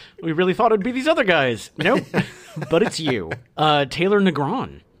 We really thought it'd be these other guys. Nope. But it's you. Taylor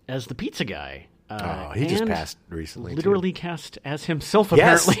Negron as the pizza guy. He just passed recently. Literally cast as himself,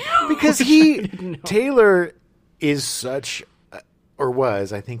 apparently. Yes, because Taylor is such, or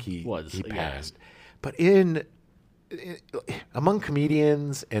was, I think he passed. Yeah. But among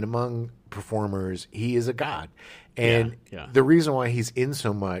comedians and among performers, he is a god. And the reason why he's in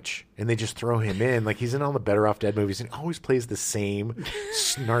so much, and they just throw him in, like he's in all the Better Off Dead movies, and always plays the same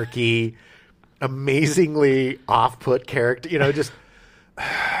snarky, amazingly off-put character. Just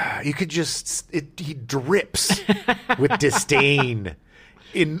you could he drips with disdain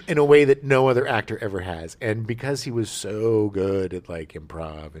in a way that no other actor ever has. And because he was so good at like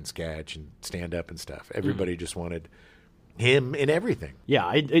improv and sketch and stand-up and stuff, everybody just wanted him in everything.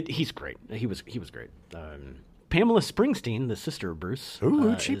 Yeah, he's great. He was great. Pamela Springsteen, the sister of Bruce,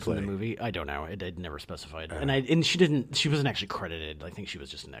 who'd she is play? in the movie. I don't know. It never specified. And she wasn't actually credited. I think she was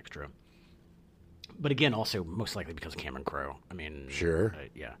just an extra. But again, also most likely because of Cameron Crowe. I mean, sure.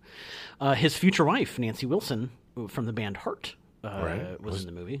 His future wife, Nancy Wilson, from the band Heart, was in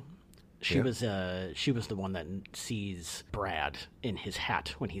the movie. She was the one that sees Brad in his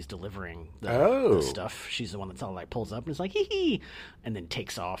hat when he's delivering the stuff. She's the one that's all like pulls up and is like hee hee, and then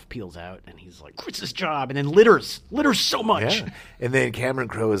takes off, peels out, and he's like quits his job, and then litters so much. Yeah. And then Cameron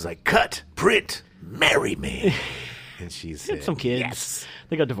Crowe is like, cut, print, marry me, and she's had some kids. Yes.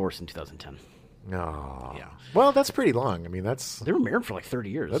 They got divorced in 2010. Oh, yeah. Well, that's pretty long. I mean, they were married for like 30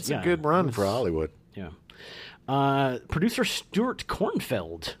 years. That's a good run for Hollywood. Yeah. Producer Stuart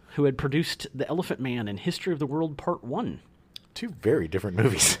Kornfeld, who had produced The Elephant Man and History of the World Part 1. 2 very different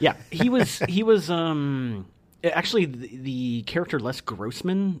movies. Yeah, he was actually the character Les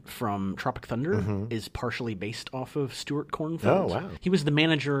Grossman from Tropic Thunder is partially based off of Stuart Kornfeld. Oh, wow. He was the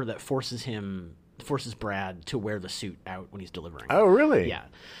manager that forces Brad to wear the suit out when he's delivering. Oh, really? Yeah.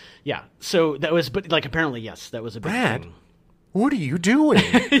 Yeah. So that was, but like apparently, yes, that was a big Brad, thing. What are you doing?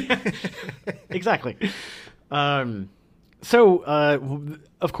 Exactly. So,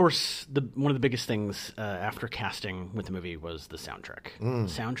 of course, one of the biggest things after casting with the movie was the soundtrack. The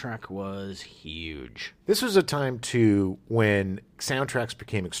soundtrack was huge. This was a time, too, when soundtracks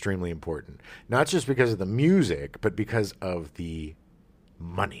became extremely important. Not just because of the music, but because of the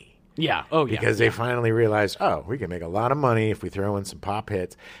money. Yeah. Oh, yeah. Because they finally realized, we can make a lot of money if we throw in some pop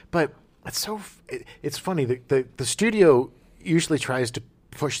hits. But it's funny. The studio usually tries to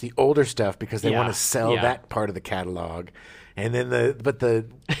push the older stuff because they want to sell that part of the catalog. And then the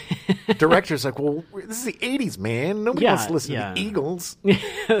director's like, well, this is the 80s, man. Nobody wants to listen to the Eagles.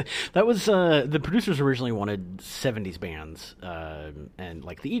 That was the producers originally wanted 70s bands and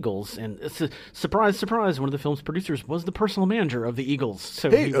like the Eagles. And it's a surprise, surprise. One of the film's producers was the personal manager of the Eagles. So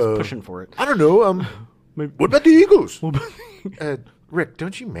he was pushing for it. I don't know. What about the Eagles? Rick,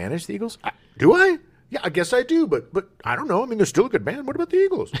 don't you manage the Eagles? Do I? Yeah, I guess I do, but I don't know. I mean, they're still a good band. What about the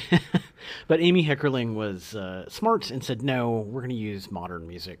Eagles? But Amy Heckerling was smart and said, no, we're going to use modern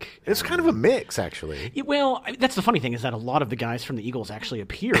music. It's kind of a mix, actually. Well, that's the funny thing is that a lot of the guys from the Eagles actually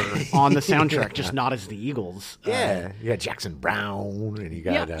appear on the soundtrack, just not as the Eagles. Yeah, you got Jackson Brown, and you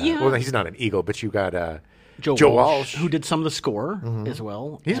got, well, he's not an Eagle, but you got Joe Walsh, who did some of the score as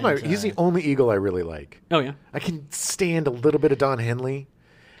well. He's the only Eagle I really like. Oh, yeah? I can stand a little bit of Don Henley.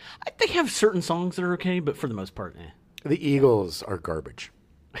 They have certain songs that are okay, but for the most part, The Eagles are garbage.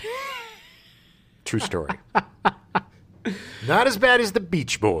 True story. Not as bad as the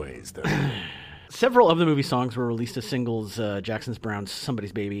Beach Boys, though. Several of the movie songs were released as singles. Jackson Browne's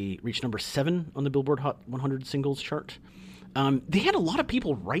Somebody's Baby reached number 7 on the Billboard Hot 100 singles chart. They had a lot of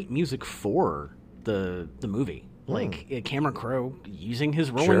people write music for the movie. Like Cameron Crowe, using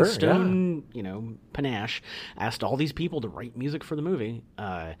his Rolling Stone, panache, asked all these people to write music for the movie.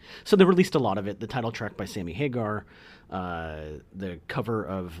 So they released a lot of it. The title track by Sammy Hagar, the cover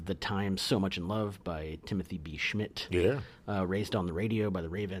of The Times So Much in Love by Timothy B. Schmidt, Raised on the Radio by the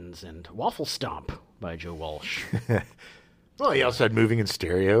Ravens, and Waffle Stomp by Joe Walsh. Well, he also had Moving in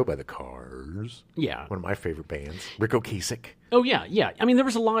Stereo by the Cars. Yeah. One of my favorite bands. Rick Ocasek. Oh, yeah. I mean, there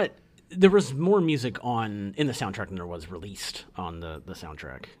was a lot... There was more music in the soundtrack than there was released on the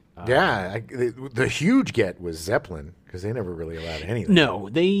soundtrack. The huge get was Zeppelin, because they never really allowed anything. No,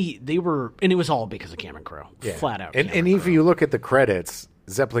 they were... And it was all because of Cameron Crowe. Yeah. Flat out. And if you look at the credits,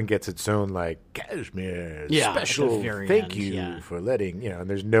 Zeppelin gets its own, Cashmere special thank you for letting... and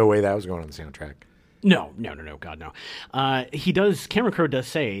there's no way that was going on the soundtrack. No, God, no. Cameron Crowe does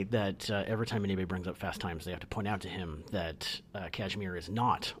say that every time anybody brings up Fast Times, they have to point out to him that Kashmir is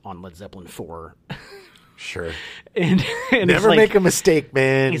not on Led Zeppelin 4. Sure. and never make a mistake,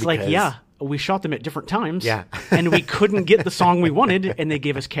 man. He's like, yeah, we shot them at different times, and we couldn't get the song we wanted, and they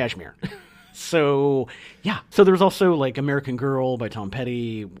gave us Kashmir. So, yeah. So there was also, American Girl by Tom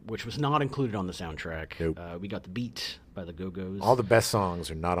Petty, which was not included on the soundtrack. Nope. We got The Beat by the Go-Go's. All the best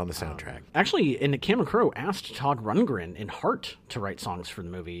songs are not on the soundtrack. Actually, and Cameron Crowe asked Todd Rundgren in Heart to write songs for the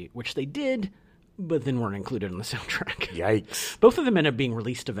movie, which they did, but then weren't included on the soundtrack. Yikes. Both of them ended up being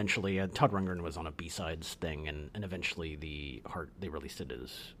released eventually. Todd Rundgren was on a B-sides thing, and eventually the Heart, they released it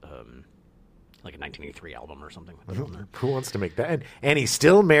as... a 1983 album or something. Who wants to make that? And he's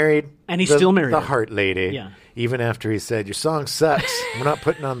still married. And he's still married. The Heart lady. Yeah. Even after he said, your song sucks. We're not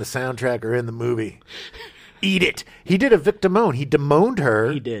putting on the soundtrack or in the movie. Eat it. He did a victimone. He demoned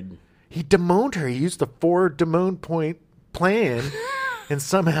her. He did. He demoned her. He used the 4 demone point plan and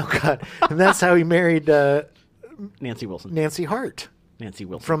somehow got... And that's how he married... Nancy Wilson. Nancy Hart. Nancy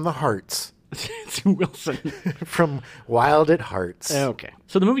Wilson. From the Hearts. Nancy Wilson. From Wild at Hearts. Okay.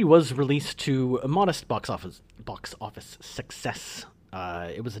 So the movie was released to a modest box office success.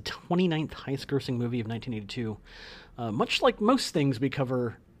 It was the 29th highest-grossing movie of 1982. Much like most things we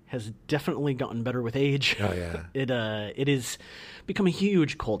cover, has definitely gotten better with age. Oh, yeah. It has become a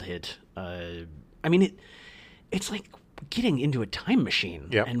huge cult hit. It's like getting into a time machine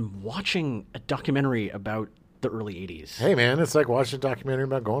and watching a documentary about the early 80s. Hey, man, it's like watching a documentary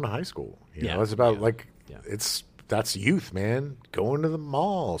about going to high school. It's about that's youth, man. Going to the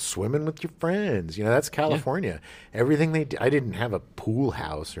mall, swimming with your friends. That's California. Everything they do. I didn't have a pool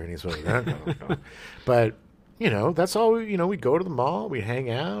house or anything like that. But, that's all, we'd go to the mall, we'd hang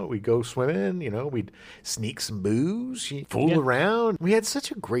out, we'd go swimming, we'd sneak some booze, fool around. We had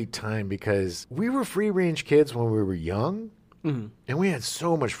such a great time because we were free-range kids when we were young. Mm-hmm. And we had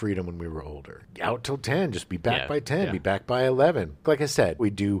so much freedom when we were older. Out till 10, just be back by 10, be back by 11. Like I said,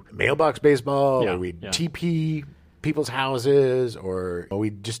 we'd do mailbox baseball, or we'd TP people's houses, or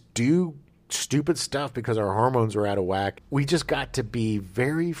we'd just do stupid stuff because our hormones were out of whack. We just got to be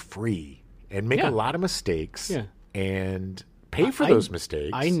very free and make a lot of mistakes and pay for those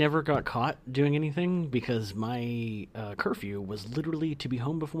mistakes. I never got caught doing anything because my curfew was literally to be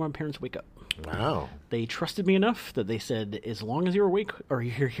home before my parents wake up. Wow. They trusted me enough that they said, as long as you're awake or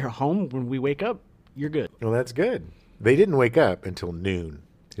you're home when we wake up, you're good. Well, that's good. They didn't wake up until noon.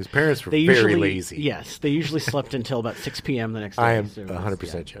 His parents were very lazy. Yes, they usually slept until about 6 p.m. the next day. I am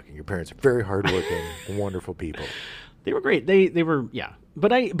 100% joking. Your parents are very hardworking, wonderful people. They were great. They were,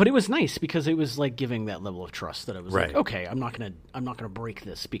 But it was nice because it was like giving that level of trust that I was like, okay, I'm not gonna break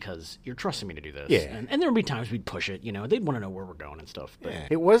this because you're trusting me to do this. Yeah. And there would be times we'd push it, they'd want to know where we're going and stuff. But. Yeah.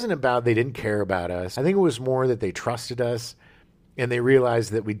 It wasn't about they didn't care about us. I think it was more that they trusted us and they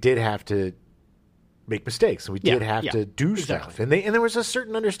realized that we did have to make mistakes. We did have to do stuff. And there was a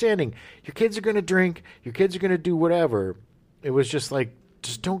certain understanding. Your kids are gonna drink, your kids are gonna do whatever. It was just like,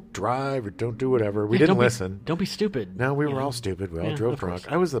 just don't drive or don't do whatever. We didn't listen. Don't be stupid. No, we were all stupid. We all drove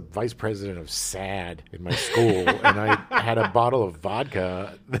drunk. I was the vice president of SAD in my school, and I had a bottle of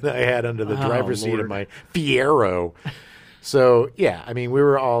vodka that I had under the driver's seat of my Fiero. So, we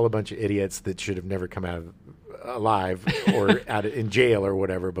were all a bunch of idiots that should have never come out alive or out in jail or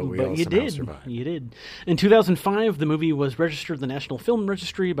whatever, but all somehow survived. You did. In 2005, the movie was registered to the National Film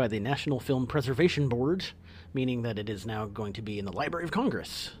Registry by the National Film Preservation Board, meaning that it is now going to be in the Library of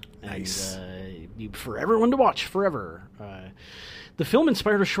Congress. Nice. And, for everyone to watch forever. The film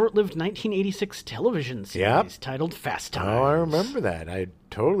inspired a short-lived 1986 television series titled Fast Times. Oh, I remember that. I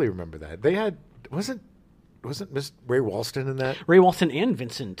totally remember that. They had, wasn't wasn't Miss Ray Walston in that? Ray Walston and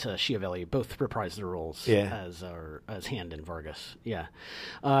Vincent Schiavelli both reprised their roles as Hand and Vargas. Yeah,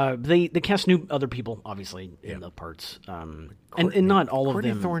 they cast new other people, obviously, in the parts, and not all of them.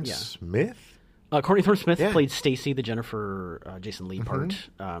 Courtney Thorne-Smith? Courtney Thorne-Smith played Stacy, the Jennifer Jason Leigh part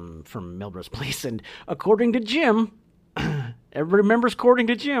from Melrose Place, and according to Jim, everybody remembers according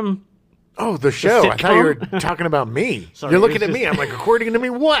to Jim. Oh, the show. I thought you were talking about me. Sorry, you're looking at me. I'm like, according to me,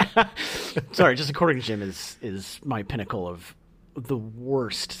 what? Sorry, just according to Jim is my pinnacle of the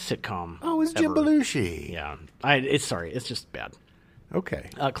worst sitcom. Oh, it's Jim Belushi. Yeah. It's just bad. Okay.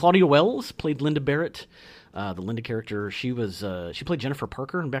 Claudia Wells played Linda Barrett. The Linda character, she played Jennifer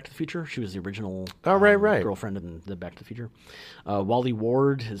Parker in Back to the Future. She was the original girlfriend in the Back to the Future. Wally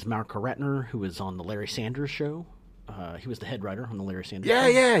Ward is Mark Ratner, who was on the Larry Sanders Show. He was the head writer on the Larry Sanders Show.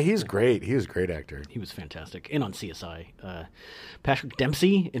 Yeah, he's great. He was a great actor. He was fantastic. And on CSI. Patrick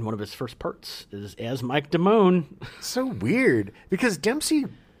Dempsey, in one of his first parts, is as Mike Damone. So weird, because Dempsey,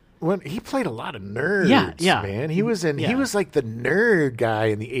 he played a lot of nerds, man. He was he was like the nerd guy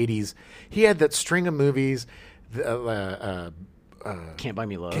in the 80s. He had that string of movies, Can't Buy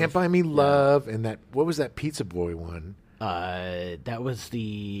Me Love. Can't Buy Me Love, and what was that Pizza Boy one? That was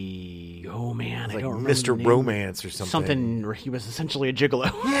the I don't remember Mr. Romance or something. Something where he was essentially a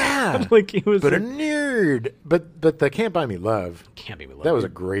gigolo. Yeah, like he was, a nerd. But the Can't Buy Me Love. Can't Buy Me Love. That was a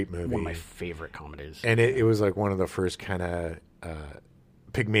great movie. One of my favorite comedies. And it was like one of the first kind of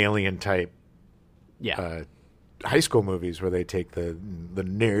Pygmalion type. Yeah. High school movies where they take the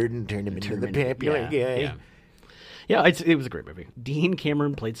nerd and turn him into the popular guy. Yeah, it was a great movie. Dean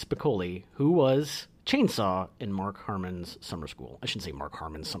Cameron played Spicoli, who was Chainsaw in Mark Harmon's Summer School. I shouldn't say Mark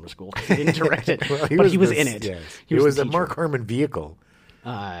Harmon's Summer School because he didn't direct it, but he was in it. Yes. He was a Mark Harmon vehicle.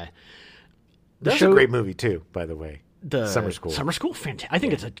 That's a great movie too, by the way. The Summer School. Summer School, fantastic. I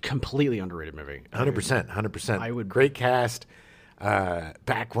think it's a completely underrated movie. 100%. Great cast.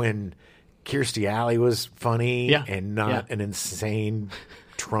 Back when Kirstie Alley was funny and not an insane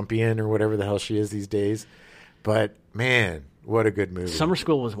Trumpian or whatever the hell she is these days. But man, what a good movie. Summer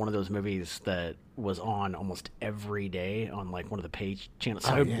School was one of those movies that was on almost every day on like one of the page channels.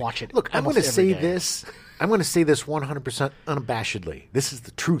 So I would watch it. Look, I'm going to say this. I'm going to say this 100% unabashedly. This is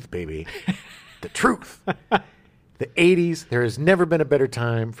the truth, baby. The truth. The 80s, there has never been a better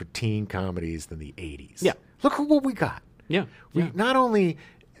time for teen comedies than the 80s. Yeah. Look at what we got. Yeah. Not only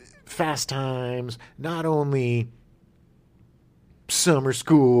Fast Times, not only Summer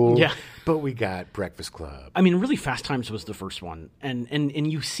School, but we got Breakfast Club. I mean, really, Fast Times was the first one.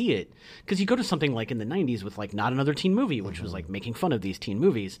 And you see it, because you go to something like in the 90s with like Not Another Teen Movie, which was like making fun of these teen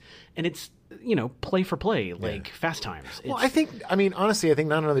movies. And it's, play for play, like Fast Times. Well, honestly, I think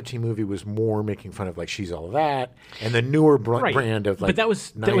Not Another Teen Movie was more making fun of like She's All That and the newer brand of like but that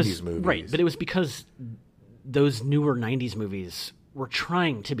was 90s movies. Right, but it was because those newer 90s movies were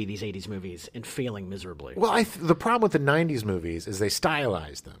trying to be these 80s movies and failing miserably. Well, the problem with the 90s movies is they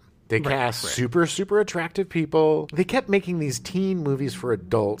stylized them. They cast super, super attractive people. They kept making these teen movies for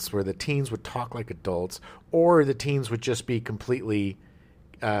adults where the teens would talk like adults or the teens would just be completely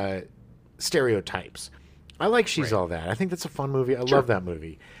stereotypes. I like She's All That. I think that's a fun movie. I love that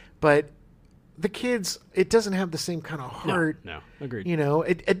movie. But the kids, it doesn't have the same kind of heart. No, agreed.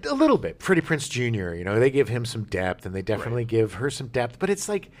 A little bit. Freddie Prinze Jr., they give him some depth and they definitely give her some depth. But it's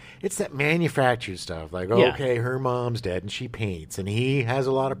like, it's that manufactured stuff. Like, okay, her mom's dead and she paints and he has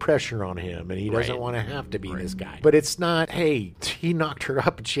a lot of pressure on him and he doesn't want to have to be this guy. But it's not, hey, he knocked her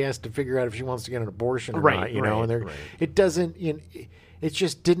up and she has to figure out if she wants to get an abortion or not, and it doesn't, it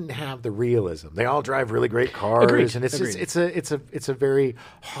just didn't have the realism. They all drive really great cars, and it's a very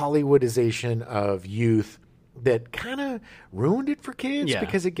Hollywoodization of youth that kind of ruined it for kids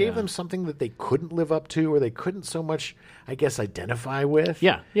because it gave them something that they couldn't live up to or they couldn't so much, I guess, identify with.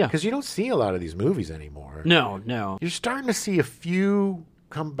 Yeah. Because you don't see a lot of these movies anymore. No. You're starting to see a few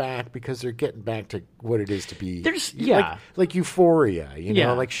come back because they're getting back to what it is to be. There's like Euphoria,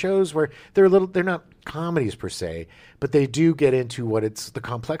 like shows where they're not comedies per se, but they do get into the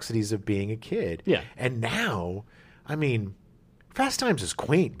complexities of being a kid. Yeah. And now, I mean, Fast Times is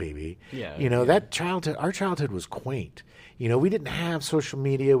quaint, baby. Yeah. Our childhood was quaint. We didn't have social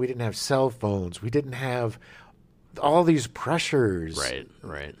media, we didn't have cell phones, we didn't have all these pressures.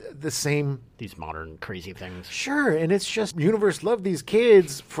 Right. These modern crazy things. Sure, and it's just universe loved these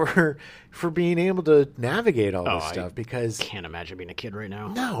kids for being able to navigate all this stuff because can't imagine being a kid right now.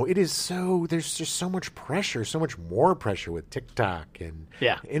 No, it is there's just so much pressure, so much more pressure with TikTok and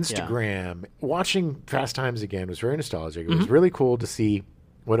Instagram. Yeah. Watching Fast Times again was very nostalgic. It was really cool to see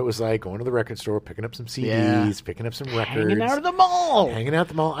what it was like going to the record store, picking up some CDs, picking up some records. Hanging out at the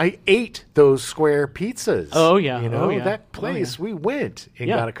mall. I ate those square pizzas. Oh, yeah. You know, that place, we went and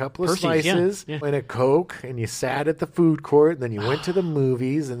got a couple of Percy's, slices and a Coke, and you sat at the food court, and then you went to the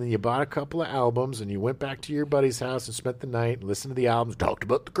movies, and then you bought a couple of albums, and you went back to your buddy's house and spent the night and listened to the albums, talked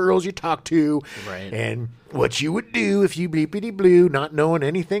about the girls you talked to, and what you would do if you bleepity blue, not knowing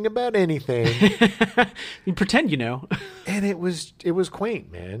anything about anything. You pretend you know. And it was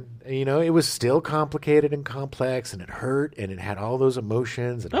quaint, man. You know, it was still complicated and complex, and it hurt, and it had all those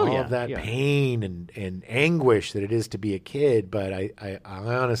emotions and all of that pain and anguish that it is to be a kid. But I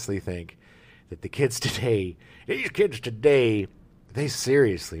honestly think that these kids today, they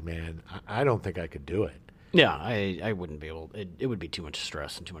seriously, man, I don't think I could do it. Yeah, I wouldn't be able. It would be too much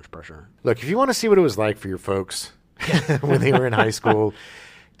stress and too much pressure. Look, if you want to see what it was like for your folks when they were in high school,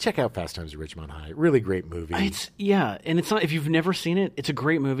 check out Fast Times at Ridgemont High. Really great movie. And it's not, if you've never seen it, it's a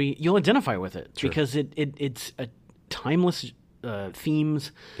great movie. You'll identify with it because it's a timeless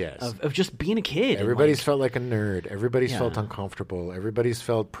themes of just being a kid. Everybody's felt like a nerd. Everybody's felt uncomfortable. Everybody's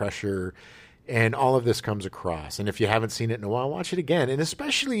felt pressure. And all of this comes across. And if you haven't seen it in a while, watch it again. And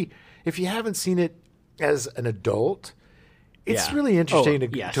especially if you haven't seen it as an adult, it's really interesting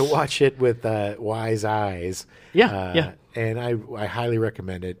to watch it with wise eyes. And I highly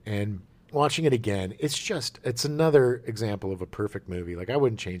recommend it. And watching it again, it's another example of a perfect movie. Like, I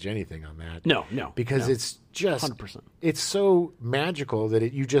wouldn't change anything on that. No. Because it's just 100%. It's so magical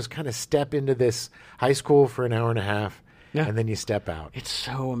that you just kind of step into this high school for an hour and a half, and then you step out. It's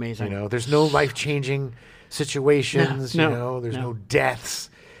so amazing. You know, there's no life-changing situations. No, you know, there's no deaths.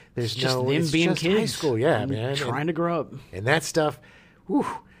 There's just them being just kids. High school, man. Trying to grow up. And that stuff,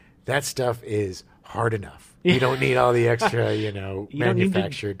 is hard enough. You don't need all the extra,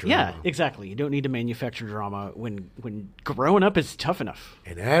 manufactured drama. Yeah, exactly. You don't need to manufacture drama when growing up is tough enough.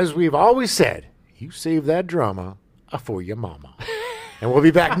 And as we've always said, you save that drama for your mama. And we'll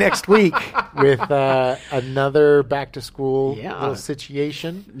be back next week with another back to school little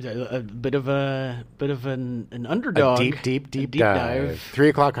situation. A bit of an underdog. A deep dive. 3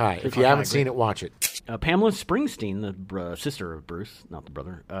 o'clock high. If you haven't seen it, watch it. Pamela Springsteen, the sister of Bruce, not the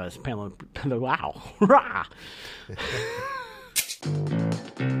brother. Is Pamela. Wow. Rah!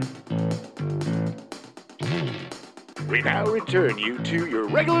 We now return you to your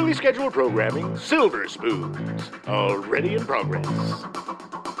regularly scheduled programming, Silver Spoons, already in progress.